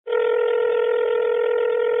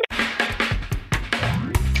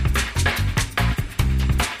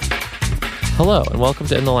Hello, and welcome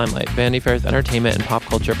to In the Limelight, Vanity Fair's entertainment and pop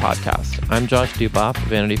culture podcast. I'm Josh Duboff,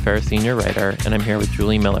 Vanity Fair senior writer, and I'm here with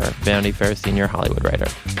Julie Miller, Vanity Fair senior Hollywood writer.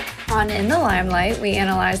 On In the Limelight, we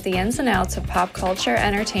analyze the ins and outs of pop culture,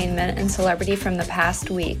 entertainment, and celebrity from the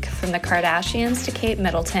past week, from the Kardashians to Kate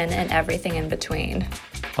Middleton and everything in between.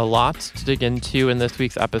 A lot to dig into in this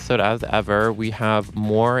week's episode, as ever. We have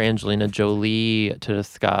more Angelina Jolie to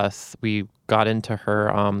discuss. We got into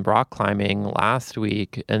her rock climbing last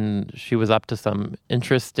week, and she was up to some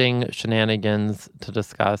interesting shenanigans to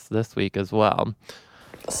discuss this week as well.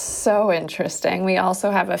 So interesting. We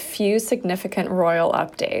also have a few significant royal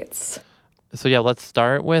updates. So yeah, let's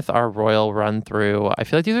start with our royal run through. I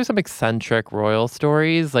feel like these are some eccentric royal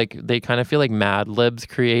stories. Like they kind of feel like Mad Libs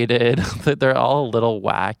created. They're all a little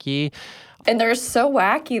wacky. And they're so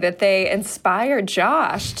wacky that they inspired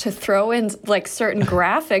Josh to throw in like certain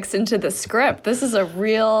graphics into the script. This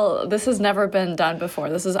has never been done before.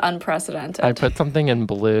 This is unprecedented. I put something in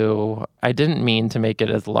blue. I didn't mean to make it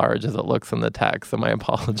as large as it looks in the text. So my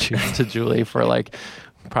apologies to Julie for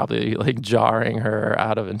probably jarring her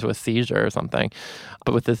into a seizure or something.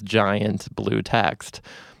 But with this giant blue text.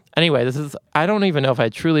 Anyway, I don't even know if I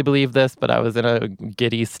truly believe this, but I was in a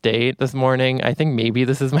giddy state this morning. I think maybe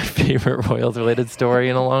this is my favorite Royals-related story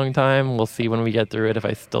in a long time. We'll see when we get through it if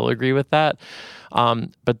I still agree with that.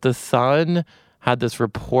 But The Sun had this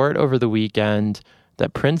report over the weekend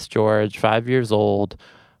that Prince George, 5 years old,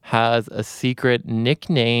 has a secret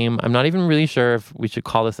nickname. I'm not even really sure if we should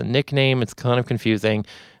call this a nickname. It's kind of confusing.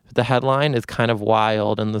 The headline is kind of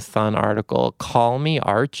wild in the Sun article. Call me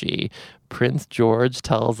Archie. Prince George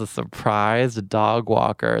tells a surprised dog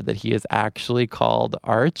walker that he is actually called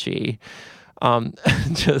Archie.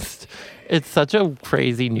 It's such a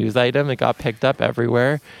crazy news item. It got picked up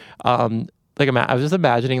everywhere. I was just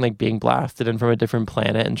imagining being blasted in from a different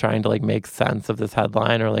planet and trying to make sense of this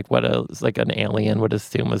headline or what an alien would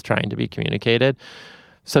assume was trying to be communicated.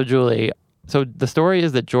 So Julie, the story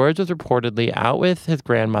is that George was reportedly out with his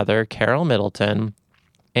grandmother, Carol Middleton,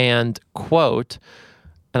 and quote,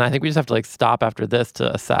 and I think we just have to stop after this to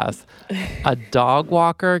assess. A dog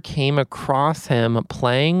walker came across him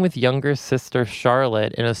playing with younger sister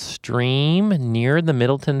Charlotte in a stream near the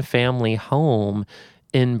Middleton family home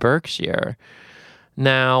in Berkshire.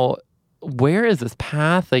 Now, where is this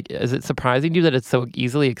path? Is it surprising to you that it's so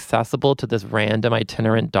easily accessible to this random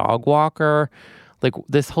itinerant dog walker?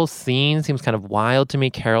 This whole scene seems kind of wild to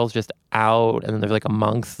me. Carol's just out, and then they're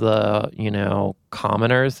amongst the,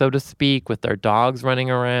 commoners, so to speak, with their dogs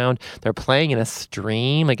running around. They're playing in a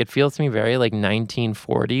stream. It feels to me very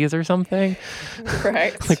 1940s or something.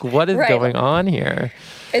 Right. What is going on here?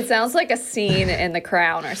 It sounds like a scene in The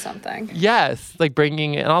Crown or something. Yes.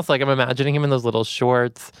 And also I'm imagining him in those little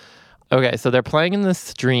shorts. Okay, so they're playing in the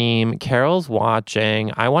stream. Carol's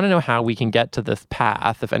watching. I want to know how we can get to this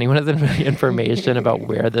path. If anyone has any information about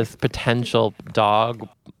where this potential dog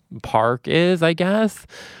park is, I guess.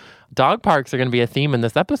 Dog parks are going to be a theme in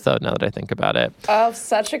this episode now that I think about it. Oh,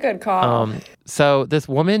 such a good call. So this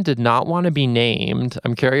woman did not want to be named.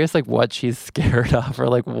 I'm curious what she's scared of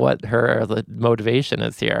or what her motivation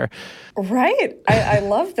is here. Right. I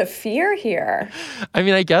love the fear here. I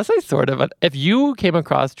mean, I guess if you came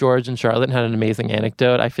across George and Charlotte and had an amazing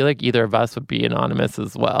anecdote, I feel like either of us would be anonymous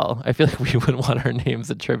as well. I feel like we wouldn't want our names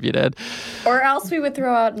attributed. Or else we would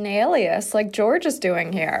throw out an alias like George is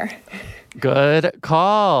doing here. Good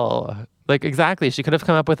call. Exactly. She could have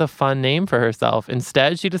come up with a fun name for herself.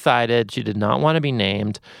 Instead, she decided she did not want to be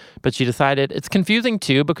named, but she decided it's confusing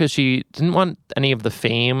too because she didn't want any of the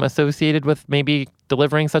fame associated with maybe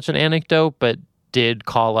delivering such an anecdote, but did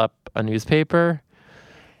call up a newspaper.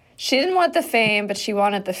 She didn't want the fame, but she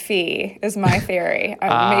wanted the fee, is my theory.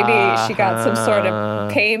 Maybe she got some sort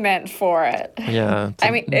of payment for it. Yeah.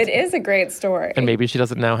 It is a great story. And maybe she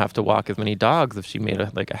doesn't now have to walk as many dogs if she made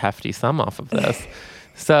a hefty sum off of this.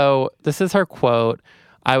 So this is her quote.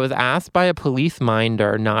 I was asked by a police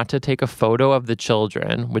minder not to take a photo of the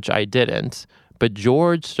children, which I didn't, but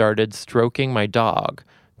George started stroking my dog.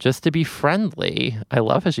 Just to be friendly, I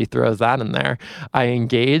love how she throws that in there. I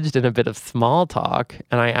engaged in a bit of small talk,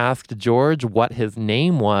 and I asked George what his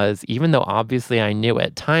name was, even though obviously I knew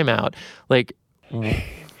it. Timeout.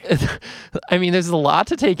 There's a lot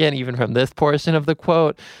to take in even from this portion of the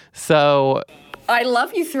quote. So I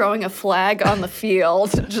love you throwing a flag on the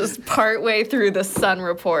field just partway through the Sun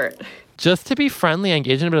report. Just to be friendly,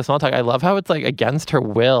 engage in a bit of small talk. I love how it's against her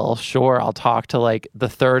will. Sure, I'll talk to the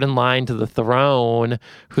third in line to the throne,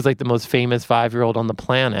 who's the most famous 5-year-old on the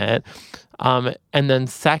planet. And then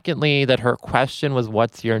secondly, that her question was,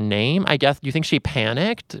 what's your name? I guess, do you think she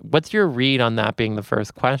panicked? What's your read on that being the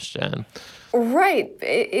first question? Right.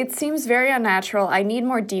 It seems very unnatural. I need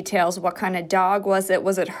more details. What kind of dog was it?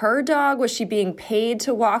 Was it her dog? Was she being paid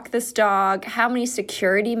to walk this dog? How many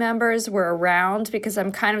security members were around? Because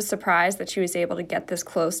I'm kind of surprised that she was able to get this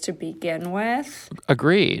close to begin with.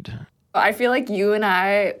 Agreed. I feel like you and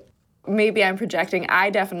I, maybe I'm projecting, I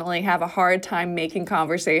definitely have a hard time making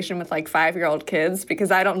conversation with like 5-year-old kids because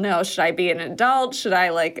I don't know, should I be an adult? Should I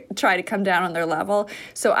like try to come down on their level?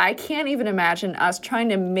 So I can't even imagine us trying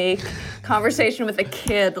to make conversation with a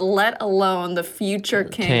kid, let alone the future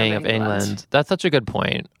king of England. That's such a good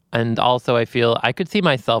point. And also, I feel I could see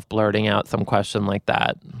myself blurting out some question like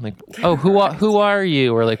that, like, "Oh, who are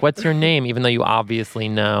you?" or like, "What's your name?" Even though you obviously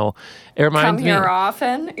know. It reminds me. Come here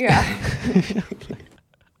often, yeah.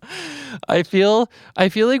 I feel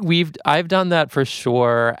like I've done that for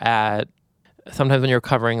sure at sometimes when you're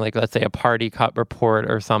covering, like, let's say a party cut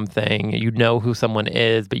report or something, you know who someone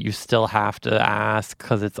is, but you still have to ask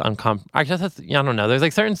because it's uncomfortable. I guess I don't know. There's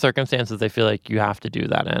like certain circumstances I feel like you have to do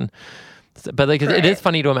that in. But like, It is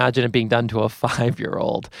funny to imagine it being done to a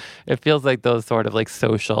 5-year-old. It feels like those sort of like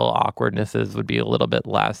social awkwardnesses would be a little bit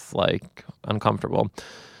less like uncomfortable.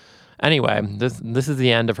 Anyway, this is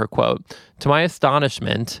the end of her quote. To my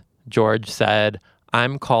astonishment, George said,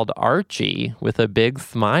 "I'm called Archie," with a big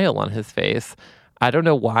smile on his face. I don't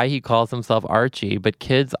know why he calls himself Archie, but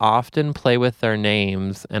kids often play with their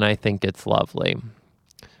names, and I think it's lovely.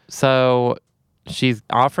 So she's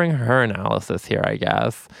offering her analysis here, I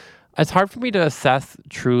guess. It's hard for me to assess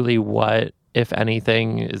truly what, if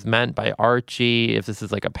anything, is meant by Archie, if this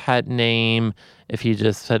is like a pet name, if he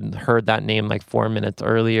just had heard that name like 4 minutes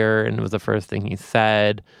earlier and it was the first thing he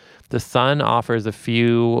said. The Sun offers a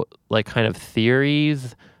few like kind of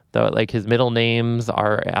theories, though, like his middle names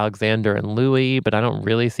are Alexander and Louis, but I don't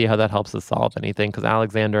really see how that helps us solve anything because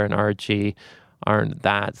Alexander and Archie aren't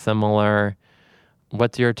that similar.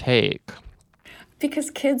 What's your take?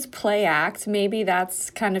 Because kids play act, maybe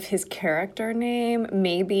that's kind of his character name.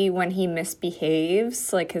 Maybe when he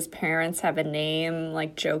misbehaves, like his parents have a name,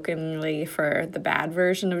 like jokingly for the bad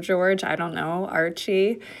version of George. I don't know,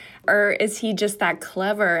 Archie. Or is he just that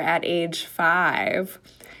clever at age 5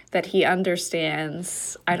 that he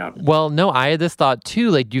understands? I don't know. Well, no, I had this thought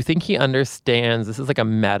too. Like, do you think he understands? This is like a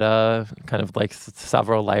meta kind of like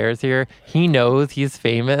several layers here. He knows he's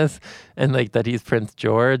famous and like that he's Prince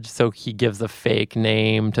George. So he gives a fake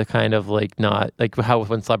name to kind of like not like how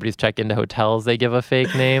when celebrities check into hotels, they give a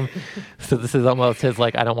fake name. So this is almost his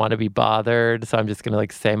like, I don't want to be bothered. So I'm just going to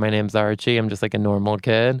like say my name's Archie. I'm just like a normal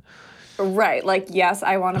kid. Right. Like, yes,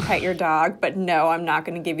 I want to pet your dog, but no, I'm not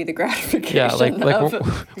going to give you the gratification. Yeah,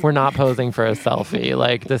 we're not posing for a selfie.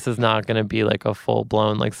 Like, this is not going to be like a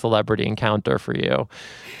full-blown like celebrity encounter for you.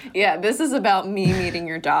 Yeah, this is about me meeting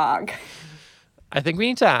your dog. I think we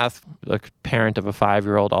need to ask the parent of a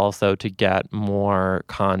 5-year-old also to get more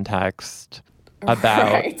context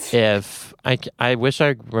about if I wish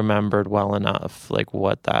I remembered well enough like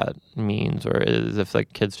what that means or is, if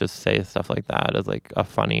like kids just say stuff like that as like a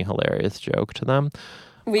funny, hilarious joke to them.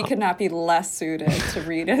 We could not be less suited to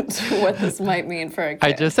read into what this might mean for a kid.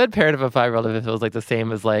 I just said parent of a 5-year-old if it was like the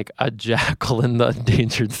same as like a jackal in the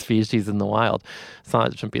endangered species in the wild.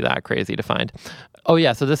 It shouldn't be that crazy to find. Oh,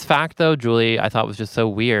 yeah. So this fact, though, Julie, I thought was just so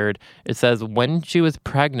weird. It says when she was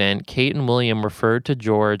pregnant, Kate and William referred to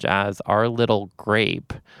George as our little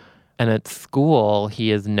grape. And at school,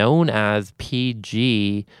 he is known as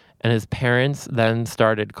PG. And his parents then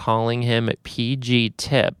started calling him PG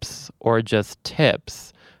Tips or just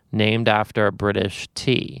Tips, named after a British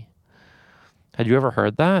tea. Had you ever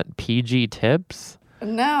heard that? PG Tips?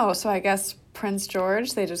 No. So I guess Prince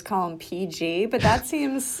George, they just call him PG, but that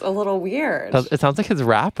seems a little weird. It sounds like his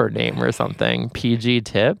rapper name or something. PG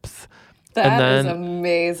Tips. That is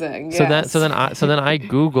amazing. So yes. then I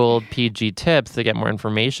Googled PG Tips to get more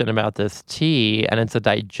information about this tea, and it's a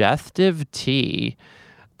digestive tea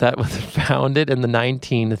that was founded in the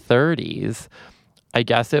 1930s. I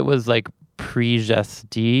guess it was like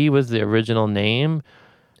Pre-Gestie was the original name.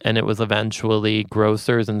 And it was eventually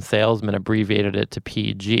grocers and salesmen abbreviated it to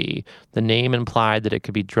PG. The name implied that it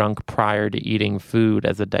could be drunk prior to eating food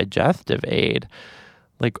as a digestive aid.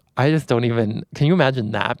 Like, I just don't even... Can you imagine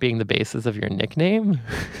that being the basis of your nickname?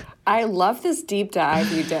 I love this deep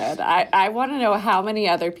dive you did. I want to know how many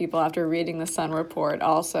other people, after reading the Sun report,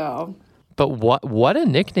 also... But what a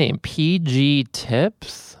nickname. PG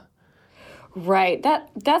Tips? Right. That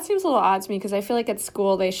seems a little odd to me because I feel like at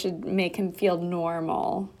school they should make him feel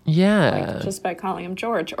normal. Yeah. Like just by calling him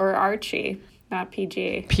George or Archie, not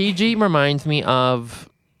PG. PG reminds me of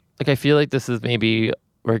like I feel like this is maybe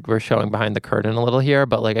we're showing behind the curtain a little here,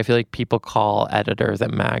 but like I feel like people call editors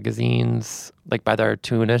at magazines like by their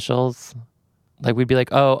two initials. Like we'd be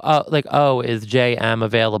like, is JM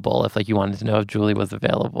available? If like you wanted to know if Julie was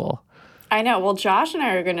available. I know. Well, Josh and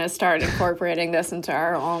I are going to start incorporating this into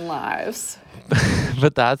our own lives.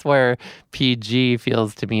 But that's where PG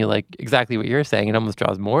feels to me like exactly what you're saying. It almost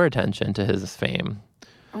draws more attention to his fame.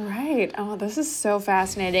 Right. Oh, this is so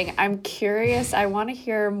fascinating. I'm curious. I want to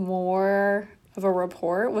hear more of a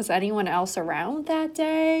report. Was anyone else around that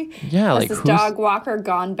day? Yeah, Has this dog walker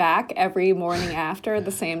gone back every morning after at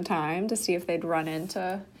the same time to see if they'd run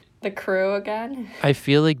into the crew again? I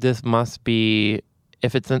feel like this must be,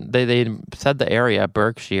 if it's they said the area,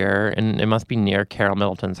 Berkshire, and it must be near Carol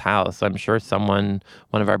Middleton's house. I'm sure one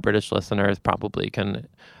of our British listeners probably can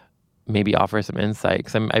maybe offer some insight,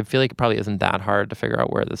 because I feel like it probably isn't that hard to figure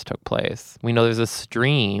out where this took place. We know there's a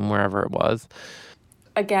stream wherever it was.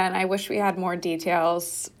 Again, I wish we had more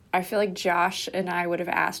details. I feel like Josh and I would have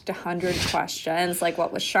asked 100 questions, like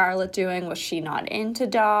what was Charlotte doing? Was she not into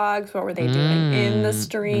dogs? What were they doing in the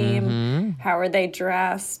stream? Mm-hmm. How were they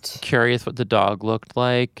dressed? Curious what the dog looked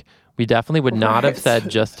like. We definitely would not have said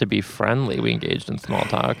just to be friendly we engaged in small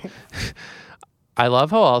talk. I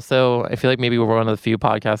love how also, I feel like maybe we're one of the few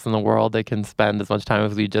podcasts in the world that can spend as much time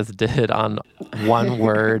as we just did on one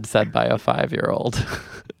word said by a 5-year-old.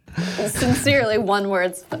 Sincerely, one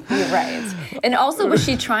word's right. And also, was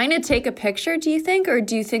she trying to take a picture, do you think? Or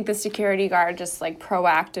do you think the security guard just like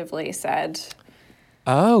proactively said,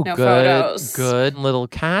 oh, no good, photos? Good little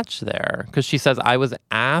catch there. Because she says, I was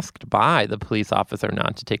asked by the police officer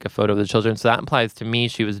not to take a photo of the children. So that implies to me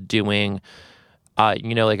she was doing,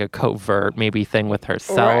 like a covert maybe thing with her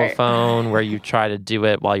cell phone where you try to do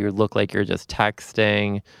it while you look like you're just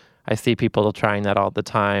texting. I see people trying that all the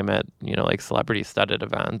time at, like celebrity studded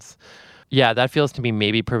events. Yeah, that feels to me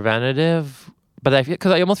maybe preventative. But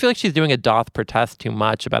because I almost feel like she's doing a doth protest too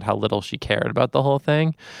much about how little she cared about the whole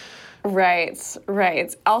thing. Right.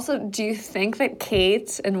 Also, do you think that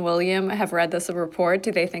Kate and William have read this report?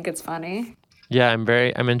 Do they think it's funny? Yeah,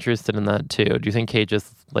 I'm interested in that too. Do you think Kate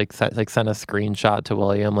just sent a screenshot to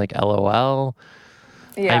William like LOL?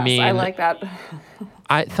 Yes, I like that.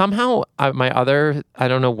 I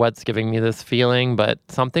don't know what's giving me this feeling, but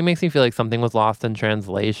something makes me feel like something was lost in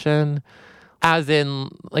translation. As in,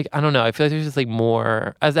 like, I don't know, I feel like there's just like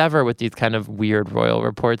more, as ever with these kind of weird royal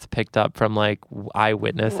reports picked up from like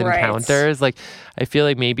eyewitness encounters. Like, I feel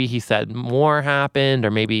like maybe he said more happened,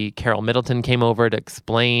 or maybe Carol Middleton came over to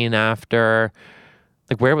explain after.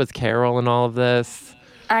 Like, where was Carol in all of this?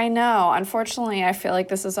 I know. Unfortunately, I feel like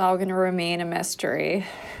this is all going to remain a mystery.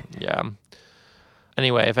 Yeah.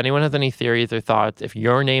 Anyway, if anyone has any theories or thoughts, if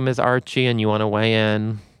your name is Archie and you want to weigh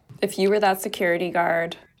in. If you were that security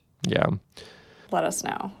guard. Yeah. Let us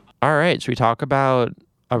know. All right. Should we talk about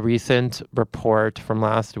a recent report from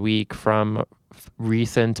last week from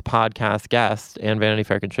recent podcast guest and Vanity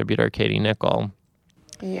Fair contributor Katie Nicholl?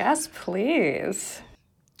 Yes, please.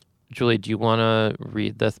 Julie, do you want to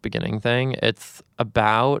read this beginning thing? It's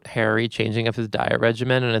about Harry changing up his diet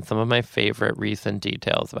regimen, and it's some of my favorite recent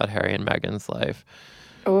details about Harry and Meghan's life.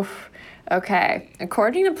 Oof. Okay.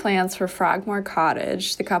 According to plans for Frogmore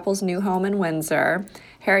Cottage, the couple's new home in Windsor,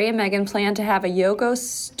 Harry and Meghan plan to have a yoga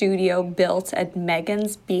studio built at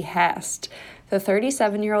Meghan's behest. The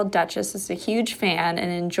 37-year-old Duchess is a huge fan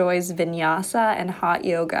and enjoys vinyasa and hot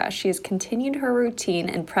yoga. She has continued her routine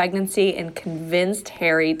in pregnancy and convinced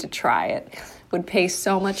Harry to try it. Would pay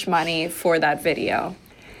so much money for that video.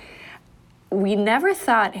 We never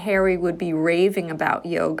thought Harry would be raving about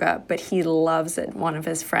yoga, but he loves it, one of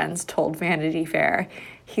his friends told Vanity Fair.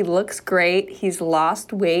 He looks great, he's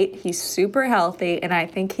lost weight, he's super healthy, and I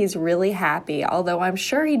think he's really happy, although I'm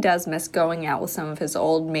sure he does miss going out with some of his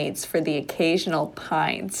old mates for the occasional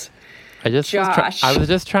pint. I was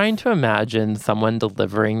just trying to imagine someone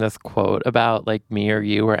delivering this quote about like me or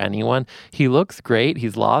you or anyone. He looks great,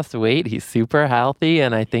 he's lost weight, he's super healthy,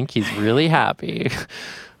 and I think he's really happy.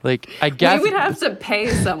 Like, I guess we would have to pay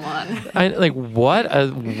someone. What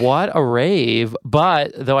a rave.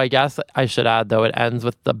 But though, I guess I should add, though, it ends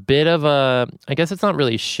with a bit of I guess it's not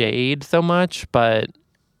really shade so much, but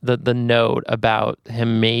the note about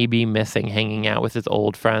him maybe missing hanging out with his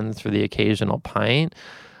old friends for the occasional pint.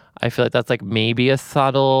 I feel like that's like maybe a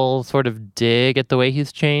subtle sort of dig at the way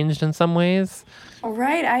he's changed in some ways.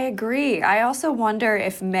 Right, I agree. I also wonder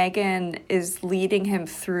if Meghan is leading him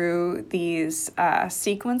through these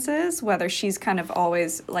sequences, whether she's kind of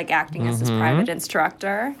always like acting as his private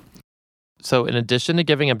instructor. So in addition to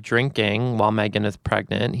giving up drinking while Meghan is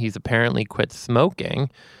pregnant, he's apparently quit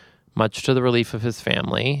smoking. Much to the relief of his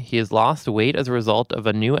family, he has lost weight as a result of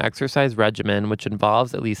a new exercise regimen, which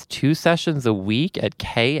involves at least 2 sessions a week at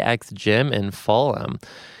KX Gym in Fulham.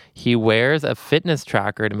 He wears a fitness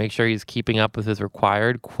tracker to make sure he's keeping up with his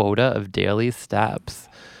required quota of daily steps.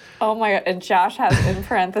 Oh my God. And Josh has in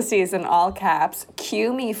parentheses in all caps,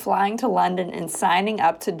 cue me flying to London and signing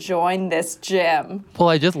up to join this gym. Well,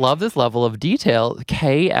 I just love this level of detail.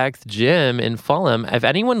 KX Gym in Fulham. If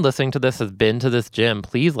anyone listening to this has been to this gym,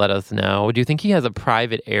 please let us know. Do you think he has a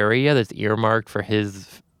private area that's earmarked for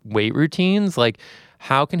his weight routines? Like,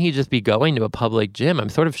 how can he just be going to a public gym? I'm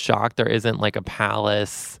sort of shocked there isn't like a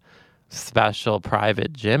Palace special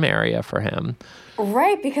private gym area for him.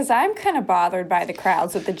 Right, because I'm kind of bothered by the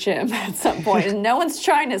crowds at the gym at some point, and no one's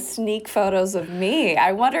trying to sneak photos of me.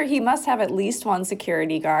 I wonder, he must have at least one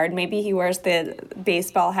security guard. Maybe he wears the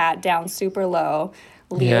baseball hat down super low,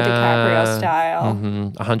 Leo DiCaprio style.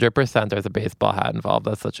 100% there's a baseball hat involved.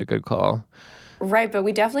 That's such a good call. Right, but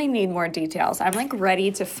we definitely need more details. I'm like ready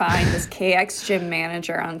to find this KX Gym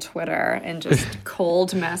manager on Twitter and just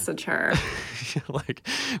cold message her. Like,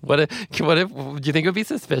 what if, do you think it would be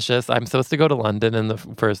suspicious? I'm supposed to go to London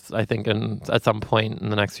at some point in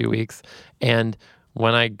the next few weeks. And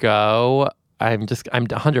when I go, I'm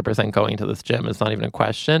 100% going to this gym. It's not even a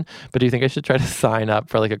question. But do you think I should try to sign up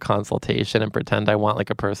for like a consultation and pretend I want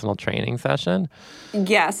like a personal training session?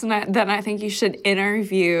 Yes. And then I think you should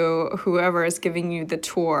interview whoever is giving you the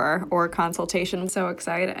tour or consultation. It's so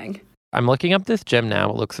exciting. I'm looking up this gym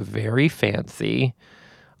now. It looks very fancy.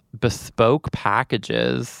 Bespoke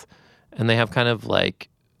packages. And they have kind of like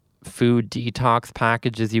food detox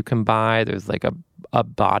packages you can buy. There's like a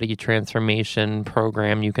body transformation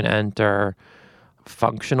program you can enter,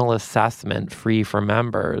 functional assessment free for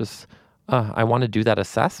members. I want to do that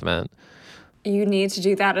assessment. You need to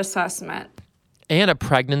do that assessment. And a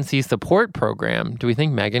pregnancy support program. Do we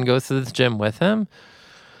think Meghan goes to this gym with him?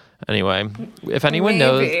 Anyway, if anyone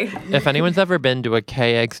knows, if anyone's ever been to a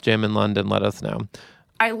KX gym in London, let us know.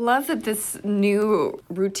 I love that this new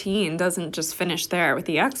routine doesn't just finish there with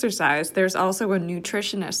the exercise. There's also a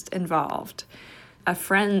nutritionist involved. A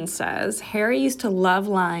friend says, Harry used to love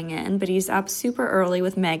lying in, but he's up super early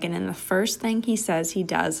with Meghan, and the first thing he says he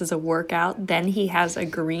does is a workout, then he has a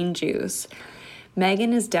green juice.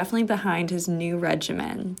 Meghan is definitely behind his new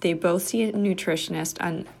regimen. They both see a nutritionist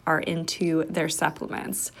and are into their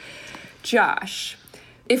supplements. Josh,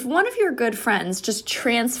 if one of your good friends just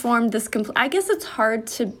transformed this I guess it's hard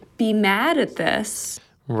to be mad at this.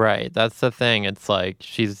 Right. That's the thing. It's like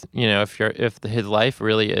she's, if his life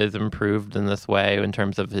really is improved in this way in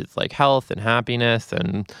terms of his like health and happiness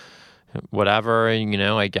and whatever,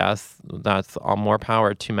 I guess that's all more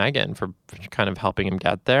power to Meghan for kind of helping him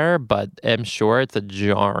get there. But I'm sure it's a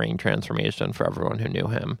jarring transformation for everyone who knew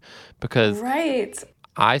him because right.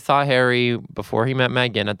 I saw Harry before he met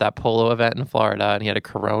Meghan at that polo event in Florida, and he had a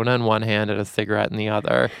Corona in one hand and a cigarette in the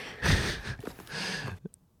other.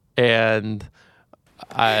 And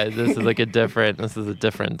this is a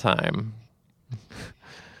different time.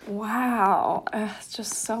 Wow. It's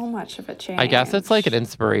just so much of a change. I guess it's like an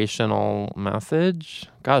inspirational message.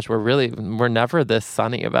 Gosh, we're never this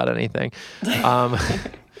sunny about anything. I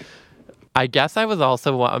guess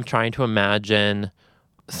I'm trying to imagine.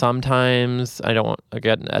 Sometimes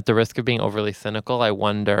again, at the risk of being overly cynical, I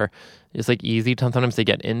wonder, it's like easy sometimes to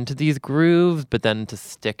get into these grooves, but then to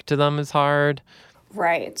stick to them is hard.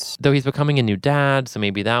 Right. Though he's becoming a new dad, so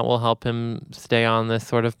maybe that will help him stay on this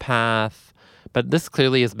sort of path. But this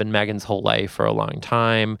clearly has been Meghan's whole life for a long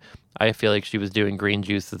time. I feel like she was doing green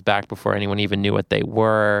juices back before anyone even knew what they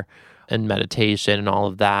were, and meditation and all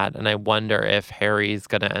of that. And I wonder if Harry's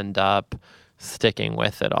going to end up sticking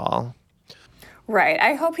with it all. Right.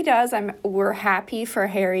 I hope he does. We're happy for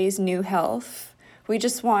Harry's new health. We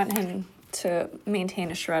just want him to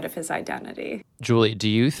maintain a shred of his identity. Julie, do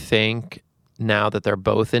you think now that they're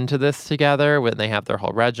both into this together, when they have their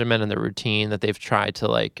whole regimen and their routine, that they've tried to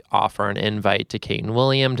like offer an invite to Kate and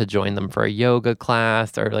William to join them for a yoga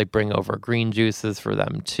class or like bring over green juices for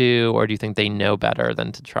them too? Or do you think they know better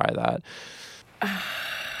than to try that?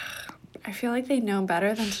 I feel like they know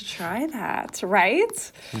better than to try that,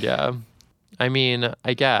 right? Yeah. I mean,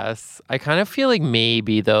 I guess. I kind of feel like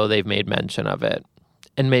maybe, though, they've made mention of it.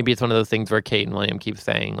 And maybe it's one of those things where Kate and William keep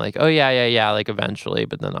saying, like, oh, yeah, like eventually.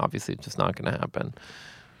 But then obviously it's just not going to happen.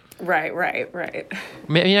 Right. I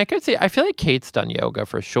mean, I could say, I feel like Kate's done yoga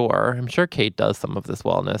for sure. I'm sure Kate does some of this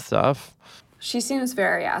wellness stuff. She seems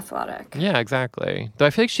very athletic. Yeah, exactly. Though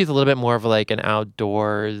I feel like she's a little bit more of like an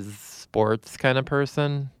outdoors sports kind of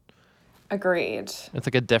person. Agreed. It's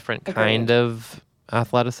like a different kind of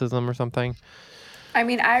athleticism or something. I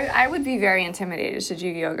mean, I would be very intimidated to do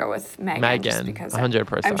yoga with Megan just Megan, because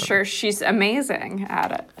 100%. I'm sure she's amazing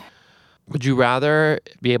at it. Would you rather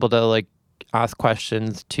be able to like ask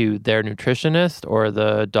questions to their nutritionist or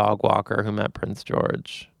the dog walker who met Prince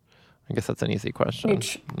George? I guess that's an easy question.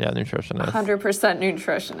 Yeah, nutritionist. 100%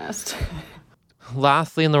 nutritionist.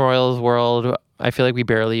 Lastly, in the Royals world, I feel like we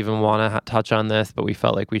barely even want to touch on this, but we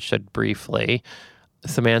felt like we should briefly.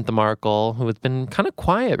 Samantha Markle, who has been kind of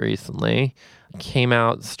quiet recently, came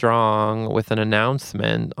out strong with an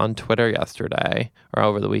announcement on Twitter yesterday, or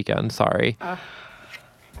over the weekend, sorry.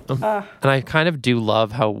 And I kind of do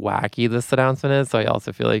love how wacky this announcement is, so I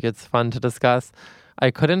also feel like it's fun to discuss.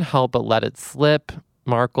 I couldn't help but let it slip.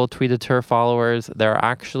 Markle tweeted to her followers, there are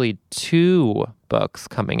actually 2 books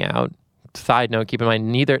coming out. Side note, keep in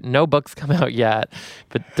mind, no books come out yet,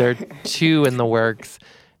 but there are 2 in the works.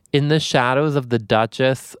 In the Shadows of the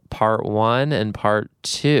Duchess, Part 1 and Part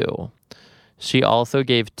 2. She also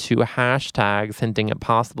gave 2 hashtags hinting at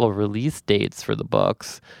possible release dates for the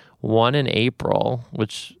books. One in April,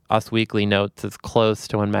 which Us Weekly notes is close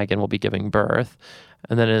to when Meghan will be giving birth.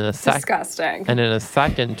 And then Disgusting. And in a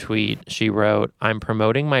second tweet, she wrote, I'm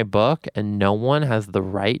promoting my book and no one has the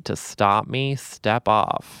right to stop me. Step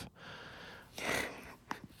off.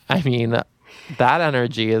 I mean, that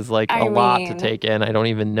energy is like a lot to take in. I don't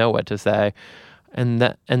even know what to say. And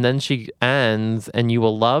then she ends, and you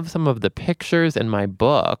will love some of the pictures in my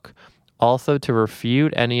book. Also, to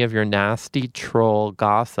refute any of your nasty troll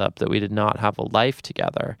gossip that we did not have a life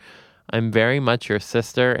together. I'm very much your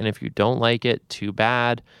sister, and if you don't like it, too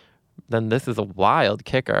bad. Then this is a wild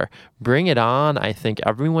kicker. Bring it on. I think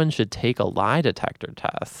everyone should take a lie detector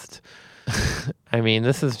test. I mean,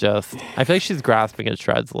 this is just, I feel like she's grasping at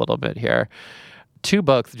shreds a little bit here. 2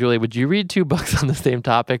 books, Julie, would you read 2 books on the same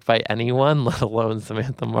topic by anyone, let alone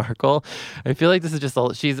Samantha Markle? I feel like this is just,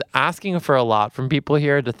 she's asking for a lot from people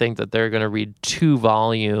here to think that they're going to read 2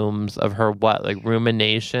 volumes of her,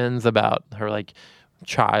 ruminations about her,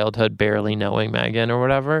 childhood barely knowing Meghan or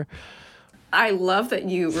whatever. I love that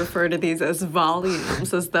you refer to these as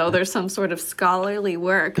volumes, as though they're some sort of scholarly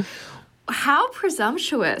work. How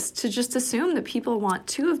presumptuous to just assume that people want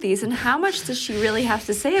 2 of these, and how much does she really have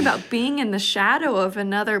to say about being in the shadow of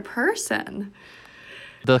another person?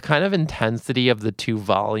 The kind of intensity of the 2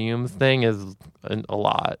 volumes thing is a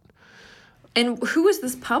lot. And who is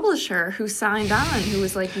this publisher who signed on, who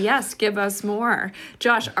was like, yes, give us more?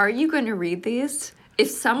 Josh, are you going to read these? If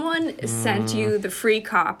someone sent you the free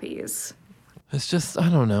copies. It's just, I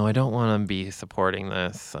don't know. I don't want to be supporting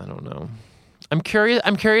this. I don't know. I'm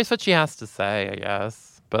curious what she has to say, I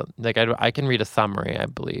guess. But I can read a summary, I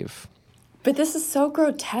believe. But this is so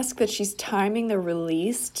grotesque that she's timing the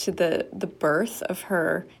release to the birth of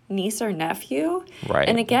her niece or nephew. Right.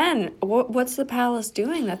 And again, what's the palace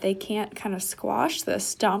doing that they can't kind of squash this,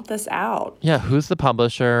 stomp this out? Yeah, who's the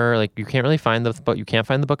publisher? You can't really find the book. You can't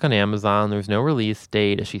find the book on Amazon. There's no release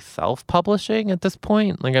date. Is she self-publishing at this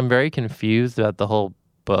point? I'm very confused about the whole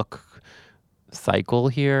book cycle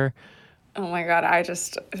here. Oh my God,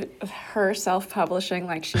 her self-publishing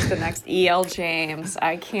like she's the next E.L. James.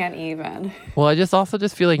 I can't even. Well, I also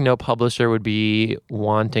feel like no publisher would be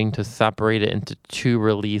wanting to separate it into 2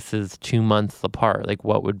 releases 2 months apart.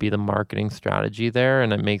 What would be the marketing strategy there?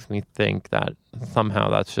 And it makes me think that somehow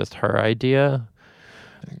that's just her idea.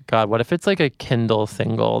 God, what if it's a Kindle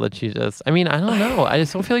single that she just, I don't know. I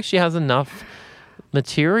just don't feel like she has enough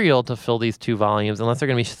material to fill these 2 volumes unless they're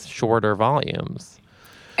going to be shorter volumes.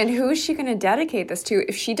 And who is she going to dedicate this to?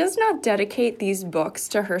 If she does not dedicate these books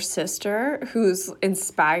to her sister, who's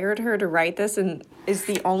inspired her to write this and is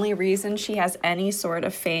the only reason she has any sort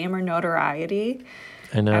of fame or notoriety,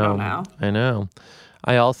 I don't know. I know.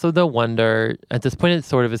 I also, though, wonder, at this point, it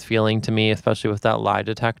sort of is feeling to me, especially with that lie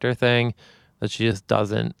detector thing, that she just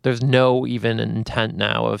doesn't, there's no even intent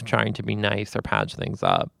now of trying to be nice or patch things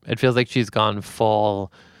up. It feels like she's gone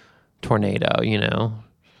full tornado,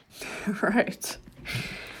 Right.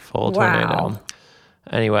 Full tornado.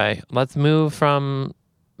 Anyway, let's move from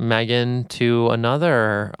Meghan to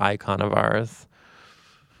another icon of ours.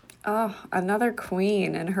 Oh, another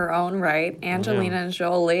queen in her own right, Angelina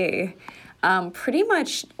Jolie. Pretty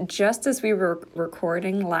much just as we were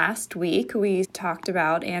recording last week, we talked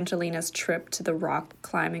about Angelina's trip to the rock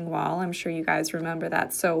climbing wall. I'm sure you guys remember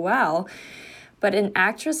that so well. But an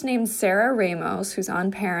actress named Sarah Ramos, who's on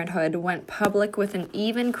Parenthood, went public with an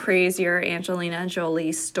even crazier Angelina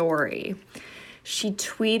Jolie story. She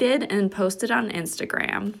tweeted and posted on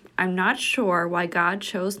Instagram, "I'm not sure why God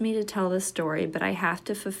chose me to tell this story, but I have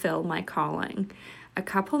to fulfill my calling. A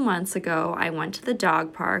couple months ago, I went to the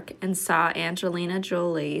dog park and saw Angelina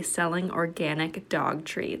Jolie selling organic dog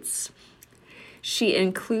treats. She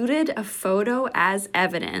included a photo as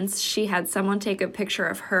evidence. She had someone take a picture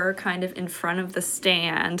of her kind of in front of the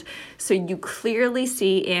stand. So you clearly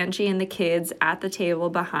see Angie and the kids at the table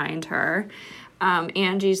behind her.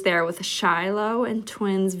 Angie's there with Shiloh and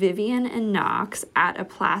twins Vivian and Knox at a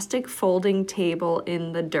plastic folding table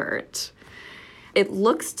in the dirt. It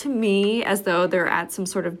looks to me as though they're at some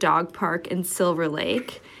sort of dog park in Silver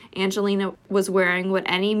Lake. Angelina was wearing what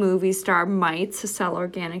any movie star might to sell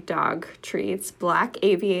organic dog treats: black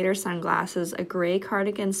aviator sunglasses, a gray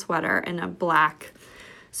cardigan sweater, and a black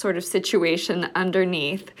sort of situation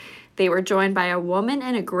underneath. They were joined by a woman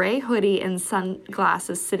in a gray hoodie and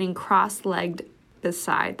sunglasses sitting cross-legged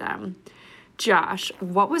beside them. Josh,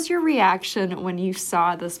 what was your reaction when you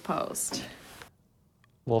saw this post?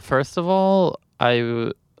 Well, first of all,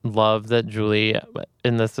 I love that Julie,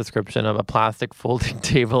 in this description of a plastic folding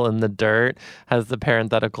table in the dirt, has the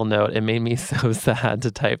parenthetical note. It made me so sad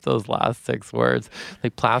to type those last 6 words.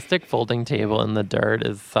 Like, plastic folding table in the dirt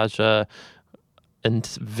is such a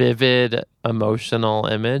vivid emotional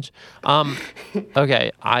image.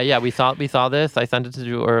 Okay, we saw this. I sent it to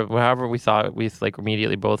Julie, or however we saw it. We like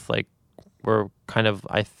immediately both like were kind of,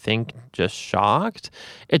 I think, just shocked.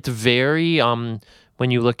 It's very when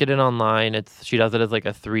you look at it online, she does it as like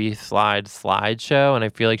a 3-slide slideshow, and I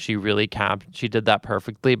feel like she really she did that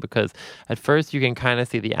perfectly, because at first you can kind of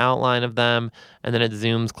see the outline of them, and then it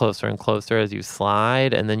zooms closer and closer as you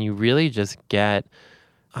slide, and then you really just get,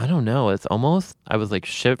 I don't know, it's almost, I was like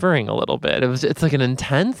shivering a little bit. It's like an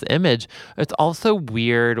intense image. It's also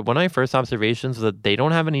weird. One of my first observations was that they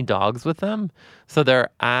don't have any dogs with them. So they're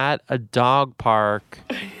at a dog park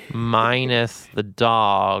minus the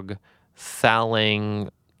dog,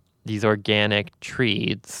 selling these organic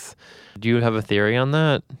treats. Do you have a theory on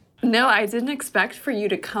that? No, I didn't expect for you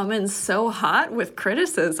to come in so hot with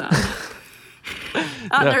criticism.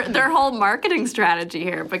 Their whole marketing strategy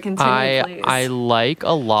here, but continue, please. I like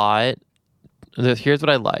a lot. Here's what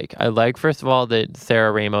I like. I like, first of all, that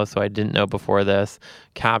Sarah Ramos, who I didn't know before this,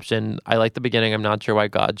 captioned, I like the beginning, I'm not sure why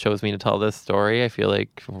God chose me to tell this story. I feel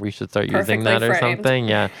like we should start using that or something.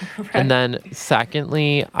 Yeah. Right. And then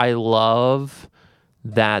secondly, I love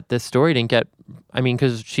that this story didn't get,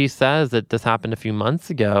 because she says that this happened a few months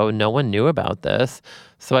ago. No one knew about this.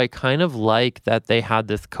 So I kind of like that they had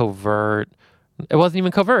this covert, it wasn't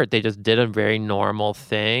even covert. They just did a very normal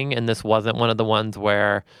thing. And this wasn't one of the ones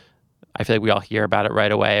where I feel like we all hear about it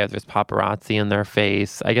right away. There's paparazzi in their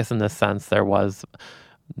face. I guess in this sense, there was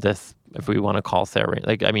this, if we want to call Sarah,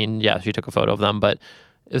 she took a photo of them, but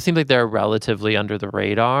it seems like they're relatively under the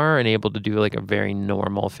radar and able to do like a very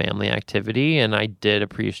normal family activity. And I did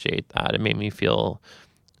appreciate that. It made me feel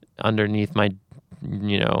underneath my,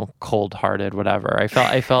 cold-hearted whatever.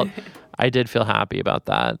 I did feel happy about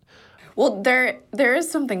that. Well, there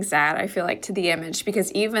is something sad, I feel like, to the image,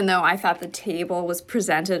 because even though I thought the table was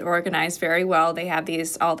presented, organized very well, they have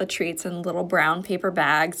all the treats in little brown paper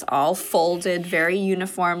bags, all folded very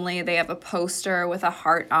uniformly. They have a poster with a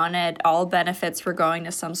heart on it. All benefits were going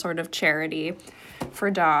to some sort of charity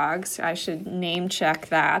for dogs. I should name check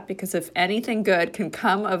that, because if anything good can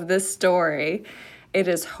come of this story, it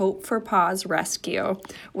is Hope for Paws Rescue.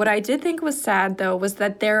 What I did think was sad, though, was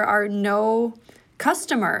that there are no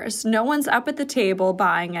customers. No one's up at the table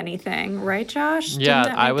buying anything, right, Josh?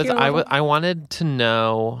 Yeah, I wanted to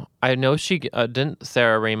know. I know she didn't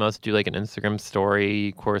Sarah Ramos do like an Instagram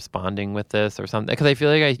story corresponding with this or something, because I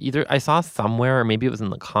feel like I saw somewhere, or maybe it was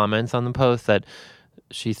in the comments on the post, that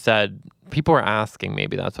she said people were asking,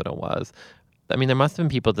 maybe that's what it was. There must have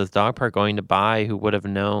been people at this dog park going to buy who would have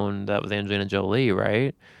known that was Angelina Jolie,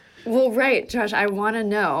 right? Well, right, Josh, I want to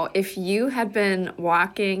know, if you had been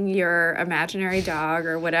walking your imaginary dog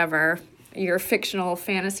or whatever, your fictional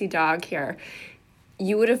fantasy dog here,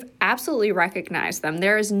 you would have absolutely recognized them.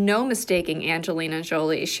 There is no mistaking Angelina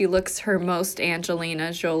Jolie. She looks her most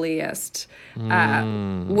Angelina Jolie-est.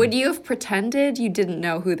 Would you have pretended you didn't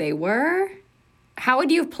know who they were? How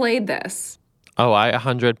would you have played this? Oh, I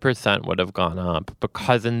 100% would have gone up,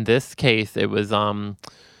 because in this case, it was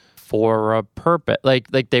for a purpose. Like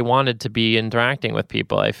they wanted to be interacting with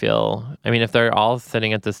people, I feel. If they're all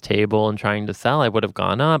sitting at this table and trying to sell, I would have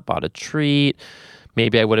gone up, bought a treat.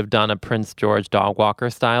 Maybe I would have done a Prince George dog walker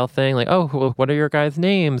style thing. Like, oh, what are your guys'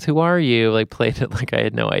 names? Who are you? Like, played it like I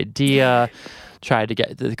had no idea. Tried to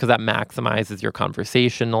get, because that maximizes your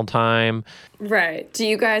conversational time. Right. Do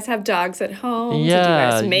you guys have dogs at home? Yeah. Did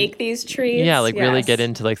you guys make these treats? Yeah, really get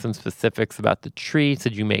into like some specifics about the treats.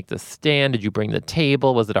 Did you make the stand? Did you bring the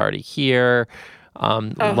table? Was it already here?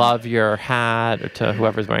 Love your hat, or to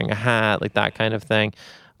whoever's wearing a hat, like that kind of thing.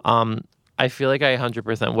 I feel like I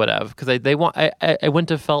 100% would have, because I wouldn't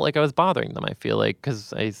have felt like I was bothering them. I feel like,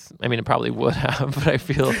 because I mean, it probably would have, but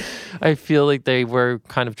I feel like they were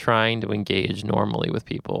kind of trying to engage normally with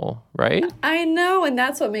people, right? I know, and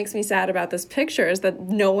that's what makes me sad about this picture, is that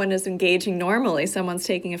no one is engaging normally. Someone's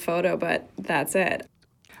taking a photo, but that's it.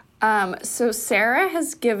 So Sarah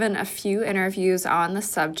has given a few interviews on the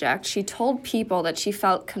subject. She told People that she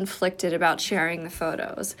felt conflicted about sharing the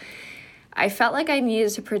photos. I felt like I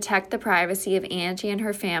needed to protect the privacy of Angie and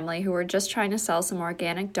her family, who were just trying to sell some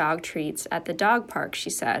organic dog treats at the dog park, she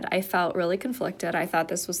said. I felt really conflicted. I thought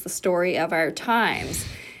this was the story of our times.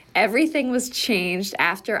 Everything was changed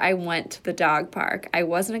after I went to the dog park. I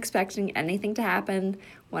wasn't expecting anything to happen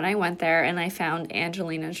when I went there, and I found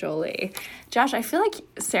Angelina Jolie. Josh, I feel like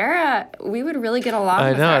Sarah, we would really get along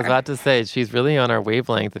with her. I know, I was about to say, she's really on our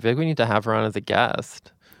wavelength. I feel like we need to have her on as a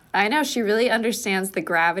guest. I know, she really understands the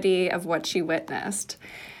gravity of what she witnessed.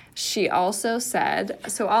 She also said,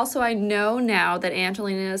 I know now that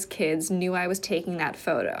Angelina's kids knew I was taking that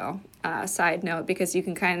photo. Side note, because you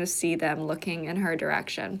can kind of see them looking in her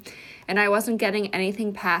direction. And I wasn't getting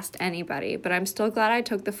anything past anybody, but I'm still glad I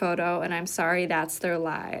took the photo, and I'm sorry that's their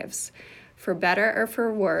lives. For better or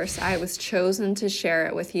for worse, I was chosen to share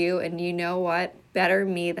it with you, and you know what? Better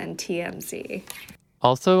me than TMZ.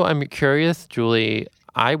 Also, I'm curious, Julie,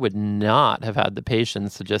 I would not have had the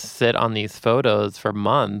patience to just sit on these photos for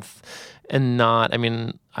months and not, I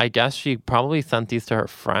mean, I guess she probably sent these to her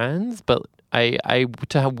friends, but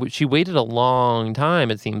she waited a long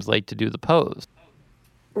time, it seems like, to do the post.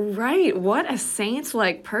 Right. What a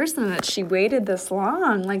saint-like person that she waited this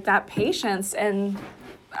long, like that patience. And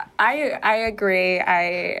I agree.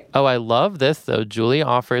 I love this, though. Julie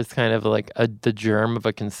offers kind of like the germ of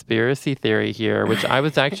a conspiracy theory here, which I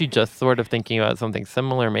was actually just sort of thinking about something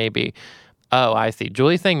similar, maybe. Oh, I see.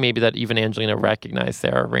 Julie's saying maybe that even Angelina recognized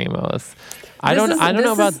Sarah Ramos. I don't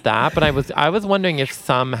know about that, but I was wondering if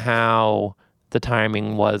somehow the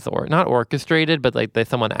timing was not orchestrated, but like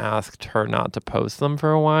someone asked her not to post them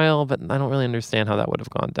for a while, but I don't really understand how that would have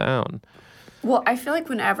gone down. Well, I feel like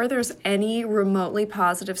whenever there's any remotely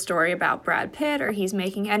positive story about Brad Pitt or he's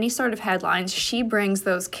making any sort of headlines, she brings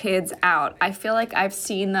those kids out. I feel like I've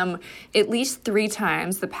seen them at least 3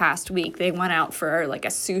 times the past week. They went out for like a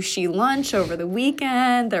sushi lunch over the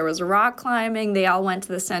weekend. There was rock climbing. They all went to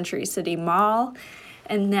the Century City Mall.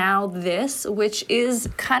 And now this, which is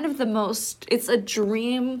kind of it's a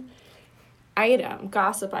dream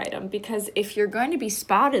gossip item, because if you're going to be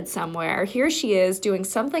spotted somewhere, here she is doing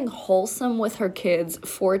something wholesome with her kids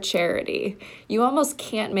for charity. You almost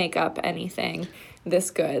can't make up anything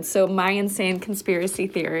this good. So my insane conspiracy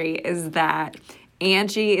theory is that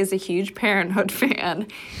Angie is a huge Parenthood fan,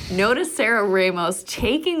 noticed Sarah Ramos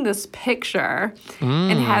taking this picture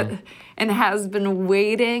and has been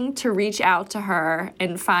waiting to reach out to her,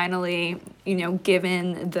 and finally,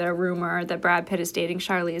 given the rumor that Brad Pitt is dating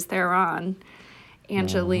Charlize Theron,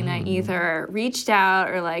 Angelina either reached out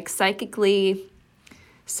or like psychically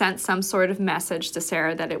sent some sort of message to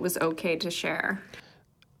Sarah that it was okay to share.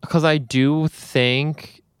 Because I do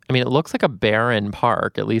think, I mean, it looks like a barren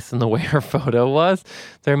park, at least in the way her photo was.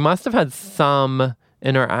 There must have had some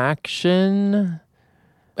interaction.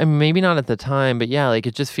 I mean, maybe not at the time, but yeah, like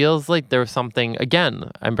it just feels like there was something, again,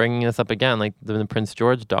 I'm bringing this up again, like the Prince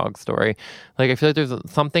George dog story. Like I feel like there's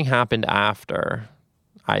something happened after,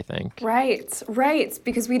 I think. Right.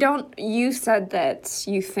 Because you said that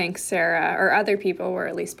you think Sarah or other people were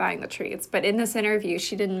at least buying the treats, but in this interview,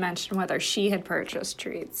 she didn't mention whether she had purchased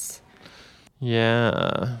treats.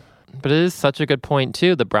 Yeah. But it is such a good point,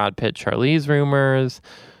 too, the Brad Pitt Charlize rumors.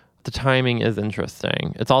 The timing is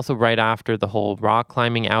interesting. It's also right after the whole rock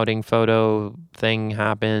climbing outing photo thing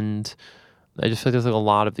happened. I just feel like there's like a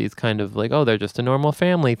lot of these kind of like, oh, they're just a normal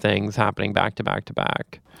family things happening back to back to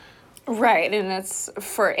back. Right, and it's,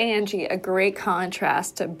 for Angie, a great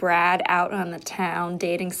contrast to Brad out on the town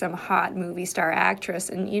dating some hot movie star actress,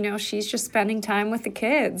 and, she's just spending time with the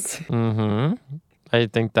kids. Mm-hmm. I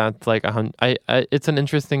think that's like it's an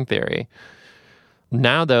interesting theory.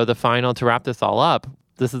 Now, though, to wrap this all up,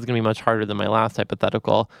 this is going to be much harder than my last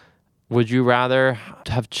hypothetical. Would you rather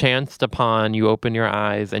have chanced upon, you open your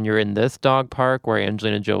eyes and you're in this dog park where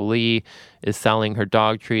Angelina Jolie is selling her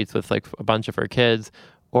dog treats with like a bunch of her kids,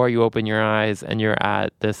 or you open your eyes and you're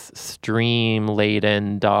at this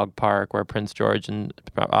stream-laden dog park where Prince George and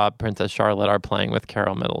Princess Charlotte are playing with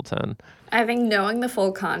Carol Middleton? I think knowing the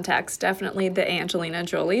full context, definitely the Angelina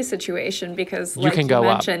Jolie situation, because like you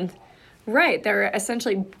mentioned, right, they're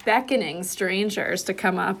essentially beckoning strangers to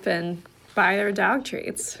come up and buy their dog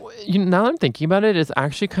treats. Now I'm thinking about it, it's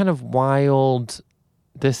actually kind of wild.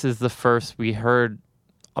 This is the first we heard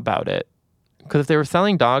about it. Because if they were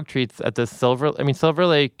selling dog treats at this Silver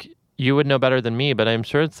Lake, you would know better than me, but I'm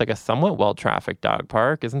sure it's like a somewhat well-trafficked dog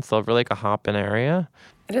park. Isn't Silver Lake a hoppin' area?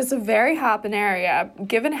 It is a very hopping area.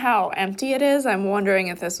 Given how empty it is, I'm wondering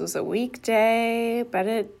if this was a weekday, but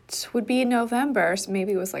it would be in November, so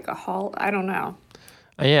maybe it was like a haul. I don't know.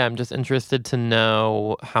 Yeah, I'm just interested to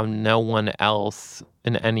know how no one else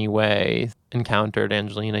in any way encountered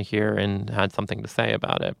Angelina here and had something to say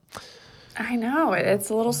about it. I know, it's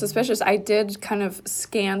a little suspicious. I did kind of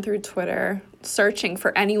scan through Twitter, searching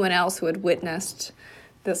for anyone else who had witnessed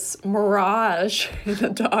this mirage in a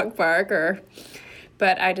dog park,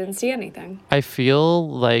 but I didn't see anything. I feel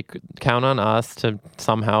like count on us to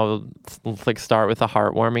somehow like start with a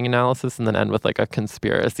heartwarming analysis and then end with like a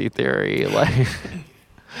conspiracy theory. Like,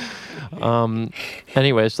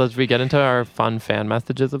 anyways, so should we get into our fun fan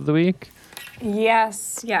messages of the week?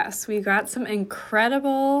 Yes. We got some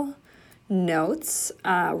incredible notes.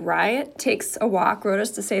 Riot Takes a Walk wrote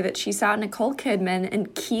us to say that she saw Nicole Kidman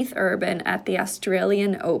and Keith Urban at the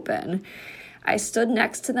Australian Open. I stood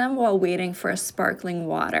next to them while waiting for a sparkling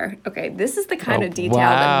water. Okay, this is the kind of detail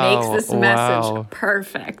that makes this message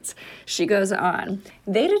perfect. She goes on.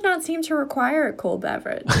 They did not seem to require a cool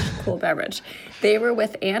beverage. They were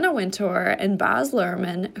with Anna Wintour and Baz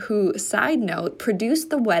Luhrmann, who, side note, produced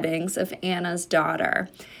the weddings of Anna's daughter.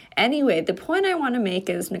 Anyway, the point I want to make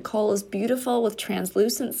is Nicole is beautiful with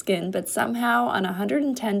translucent skin, but somehow on a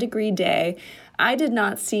 110-degree day, I did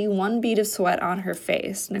not see one bead of sweat on her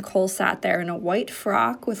face. Nicole sat there in a white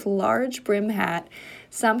frock with large brim hat,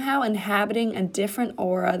 somehow inhabiting a different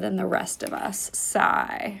aura than the rest of us.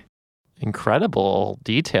 Sigh. Incredible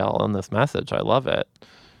detail in this message. I love it.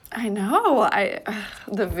 I know.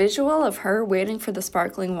 The visual of her waiting for the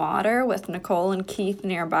sparkling water with Nicole and Keith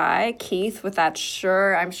nearby. Keith with that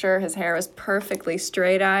I'm sure his hair was perfectly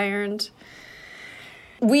straight ironed.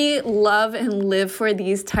 We love and live for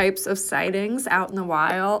these types of sightings out in the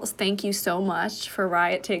wild. Thank you so much for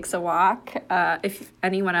Riot Takes a Walk. If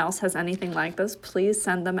anyone else has anything like this, please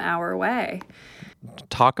send them our way.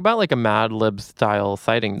 Talk about like a Mad Lib style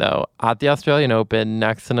sighting though. At the Australian Open,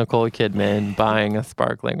 next to Nicole Kidman, buying a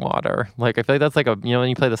sparkling when you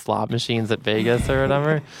play the slot machines at Vegas or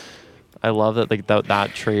whatever. I love that, like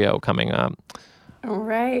that trio coming up. All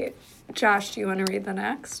right. Josh, do you want to read the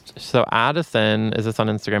next? So Addison, is this on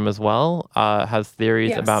Instagram as well? Has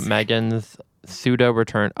theories about Meghan's pseudo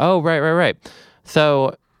return. Oh, right.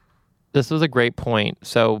 So this was a great point.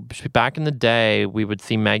 So back in the day, we would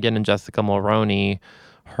see Meghan and Jessica Mulroney,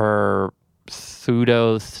 her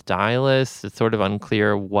pseudo stylist. It's sort of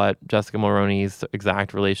unclear what Jessica Mulroney's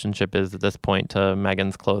exact relationship is at this point to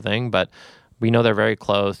Meghan's clothing, but we know they're very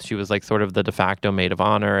close. She was like sort of the de facto maid of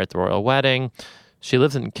honor at the royal wedding. She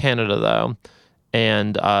lives in Canada though.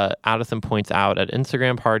 And Addison points out at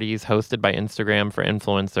Instagram parties hosted by Instagram for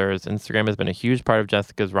influencers, Instagram has been a huge part of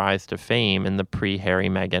Jessica's rise to fame in the pre-Harry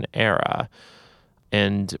Meghan era.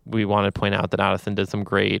 And we want to point out that Addison did some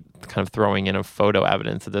great kind of throwing in of photo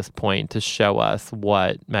evidence at this point to show us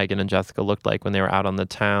what Meghan and Jessica looked like when they were out on the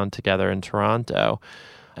town together in Toronto.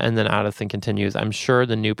 And then Addison continues, I'm sure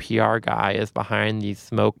the new PR guy is behind these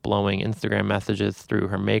smoke-blowing Instagram messages through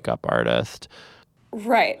her makeup artist.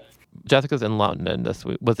 Right. Jessica's in London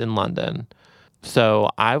was in London. So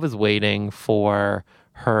I was waiting for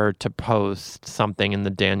her to post something in the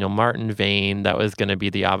Daniel Martin vein that was going to be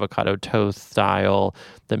the avocado toast style,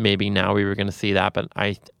 that maybe now we were going to see that. But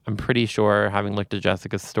I'm pretty sure, having looked at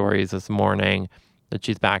Jessica's stories this morning, that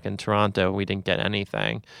she's back in Toronto. We didn't get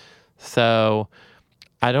anything. So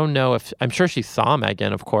I don't know I'm sure she saw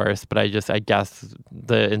Meghan, of course, but I guess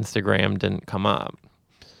the Instagram didn't come up.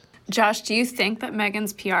 Josh, do you think that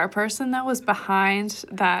Meghan's PR person that was behind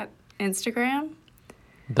that Instagram?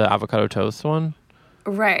 The avocado toast one?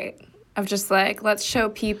 Right. Of just like, let's show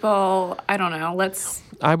people, I don't know,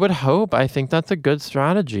 I would hope. I think that's a good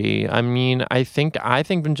strategy. I mean, I think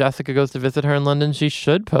when Jessica goes to visit her in London, she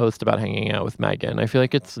should post about hanging out with Meghan. I feel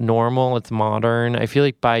like it's normal, it's modern. I feel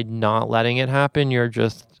like by not letting it happen, you're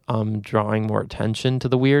just drawing more attention to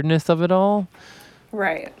the weirdness of it all.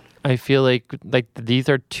 Right. I feel like these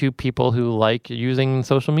are two people who like using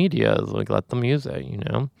social media. Like, let them use it, you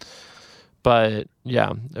know? But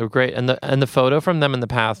yeah, great. And the photo from them in the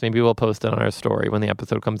past, maybe we'll post it on our story when the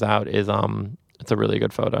episode comes out, is it's a really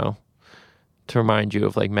good photo to remind you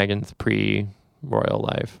of like Meghan's pre-royal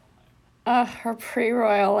life. Her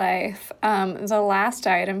pre-royal life. The last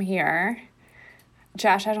item here,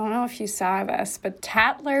 Josh, I don't know if you saw this, but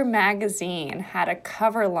Tatler magazine had a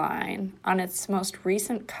cover line on its most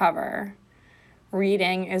recent cover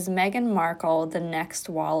reading, "Is Meghan Markle the next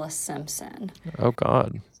Wallis Simpson?" Oh,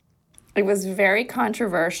 God. It was very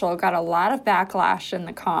controversial, got a lot of backlash in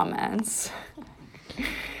the comments.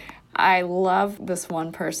 I love this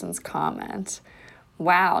one person's comment.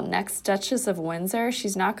 Wow, next Duchess of Windsor,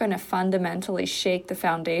 she's not going to fundamentally shake the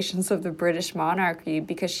foundations of the British monarchy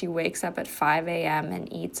because she wakes up at 5 a.m.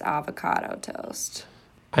 and eats avocado toast.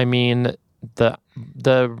 I mean,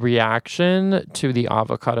 the reaction to the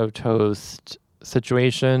avocado toast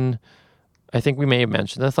situation, I think we may have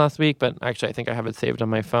mentioned this last week, but actually I think I have it saved on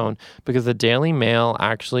my phone because the Daily Mail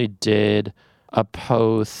actually did a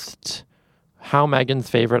post, how Meghan's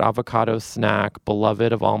favorite avocado snack,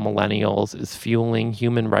 beloved of all millennials, is fueling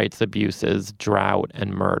human rights abuses, drought,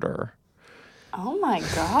 and murder. Oh my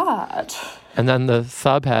God. And then the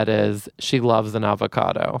subhead is, she loves an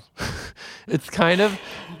avocado. It's kind of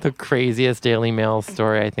the craziest Daily Mail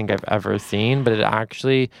story I think I've ever seen, but it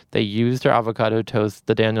actually, they used her avocado toast,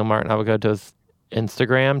 the Daniel Martin avocado toast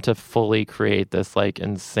Instagram to fully create this like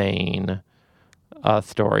insane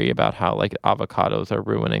story about how like avocados are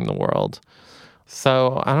ruining the world.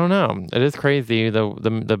 So I don't know. It is crazy.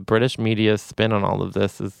 The British media spin on all of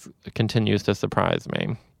this continues to surprise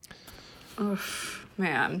me. Oof,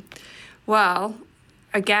 man. Well,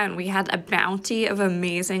 again, we had a bounty of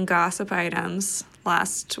amazing gossip items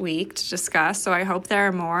last week to discuss, so I hope there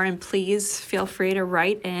are more, and please feel free to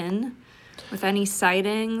write in with any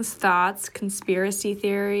sightings, thoughts, conspiracy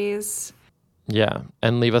theories. Yeah,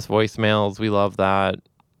 and leave us voicemails. We love that.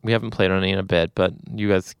 We haven't played on any in a bit, but you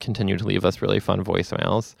guys continue to leave us really fun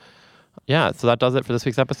voicemails. Yeah, so that does it for this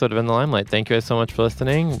week's episode of In the Limelight. Thank you guys so much for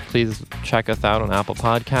listening. Please check us out on Apple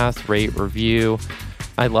Podcasts, rate, review.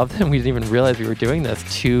 I love that we didn't even realize we were doing this.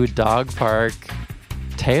 2 dog park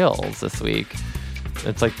tales this week.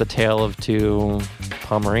 It's like the tale of 2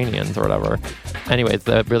 Pomeranians or whatever. Anyways,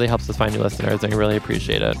 that really helps us find new listeners, and we really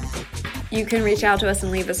appreciate it. You can reach out to us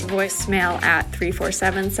and leave us a voicemail at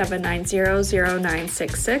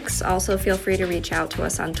 347-790-0966. Also, feel free to reach out to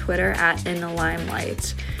us on Twitter at In the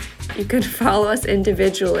Limelight. You can follow us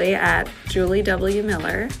individually at Julie W.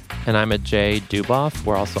 Miller. And I'm at Jay Duboff.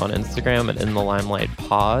 We're also on Instagram at In the Limelight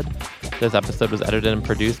Pod. This episode was edited and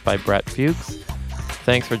produced by Brett Fuchs.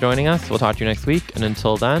 Thanks for joining us. We'll talk to you next week. And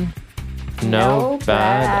until then, no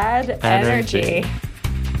bad energy.